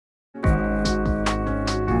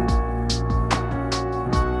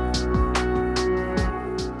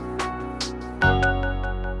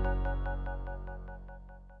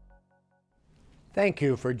Thank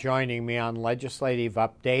you for joining me on Legislative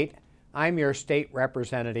Update. I'm your State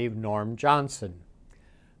Representative, Norm Johnson.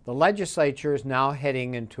 The legislature is now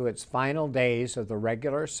heading into its final days of the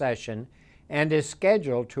regular session and is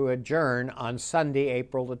scheduled to adjourn on Sunday,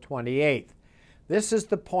 April the 28th. This is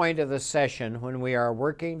the point of the session when we are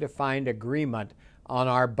working to find agreement on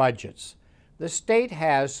our budgets. The state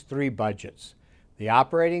has three budgets. The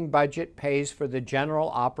operating budget pays for the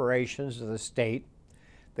general operations of the state.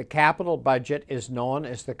 The capital budget is known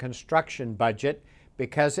as the construction budget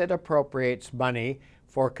because it appropriates money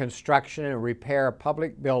for construction and repair of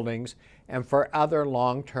public buildings and for other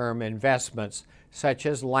long-term investments such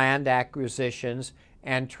as land acquisitions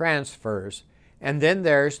and transfers. And then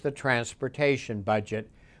there's the transportation budget,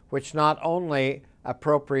 which not only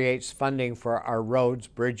appropriates funding for our roads,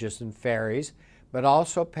 bridges, and ferries, but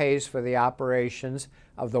also pays for the operations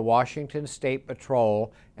of the Washington State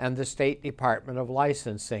Patrol and the State Department of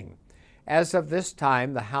Licensing. As of this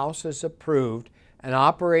time, the House has approved an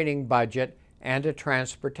operating budget and a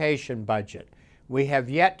transportation budget. We have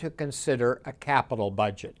yet to consider a capital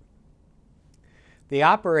budget. The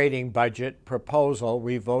operating budget proposal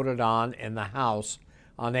we voted on in the House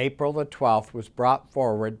on April the 12th was brought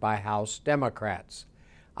forward by House Democrats.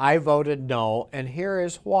 I voted no, and here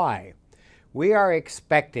is why. We are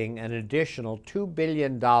expecting an additional $2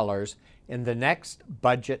 billion in the next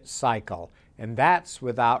budget cycle, and that's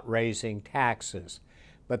without raising taxes.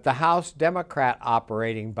 But the House Democrat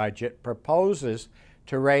operating budget proposes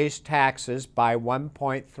to raise taxes by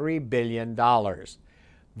 $1.3 billion.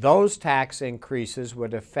 Those tax increases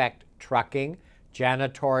would affect trucking,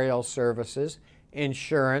 janitorial services,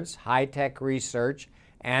 insurance, high-tech research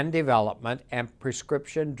and development, and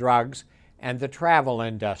prescription drugs and the travel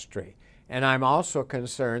industry. And I'm also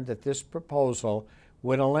concerned that this proposal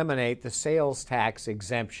would eliminate the sales tax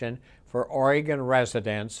exemption for Oregon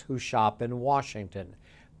residents who shop in Washington.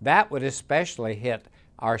 That would especially hit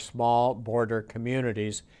our small border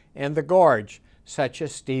communities in the Gorge, such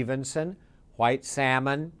as Stevenson, White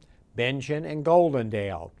Salmon, Bingen, and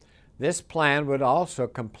Goldendale. This plan would also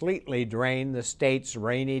completely drain the state's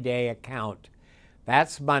rainy day account.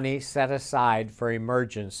 That's money set aside for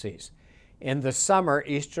emergencies. In the summer,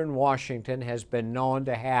 eastern Washington has been known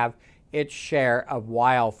to have its share of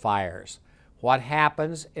wildfires. What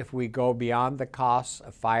happens if we go beyond the costs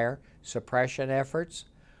of fire suppression efforts?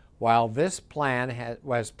 While this plan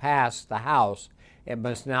was passed the House, it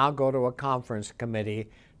must now go to a conference committee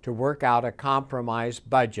to work out a compromise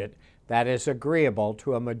budget that is agreeable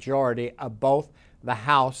to a majority of both the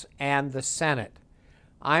House and the Senate.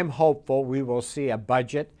 I'm hopeful we will see a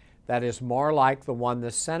budget that is more like the one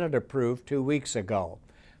the Senate approved 2 weeks ago.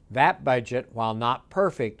 That budget, while not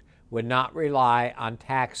perfect, would not rely on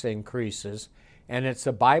tax increases, and it's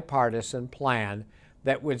a bipartisan plan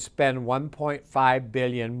that would spend $1.5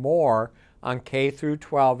 billion more on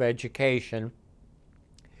K-12 education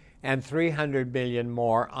and $300 billion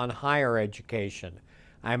more on higher education.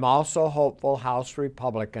 I'm also hopeful House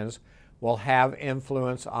Republicans will have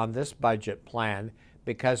influence on this budget plan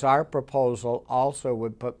because our proposal also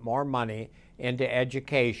would put more money into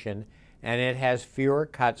education, and it has fewer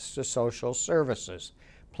cuts to social services.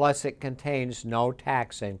 Plus, it contains no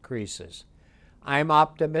tax increases. I'm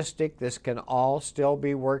optimistic this can all still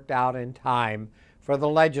be worked out in time for the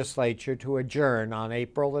legislature to adjourn on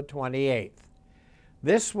April the 28th.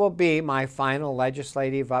 This will be my final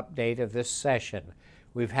legislative update of this session.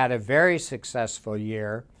 We've had a very successful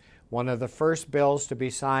year. One of the first bills to be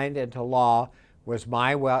signed into law was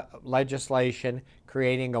my legislation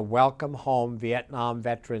creating a Welcome Home Vietnam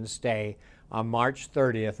Veterans Day on March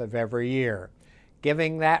 30th of every year.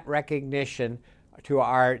 Giving that recognition to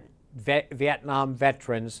our Vietnam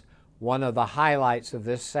veterans, one of the highlights of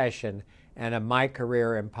this session and of my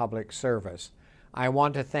career in public service. I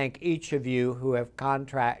want to thank each of you who have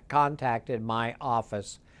contacted my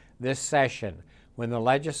office this session. When the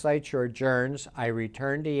legislature adjourns, I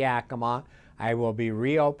return to Yakima. I will be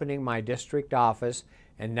reopening my district office,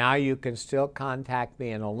 and now you can still contact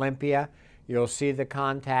me in Olympia. You'll see the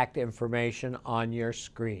contact information on your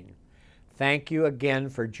screen. Thank you again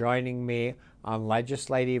for joining me on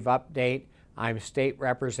Legislative Update. I'm State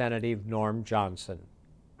Representative Norm Johnson.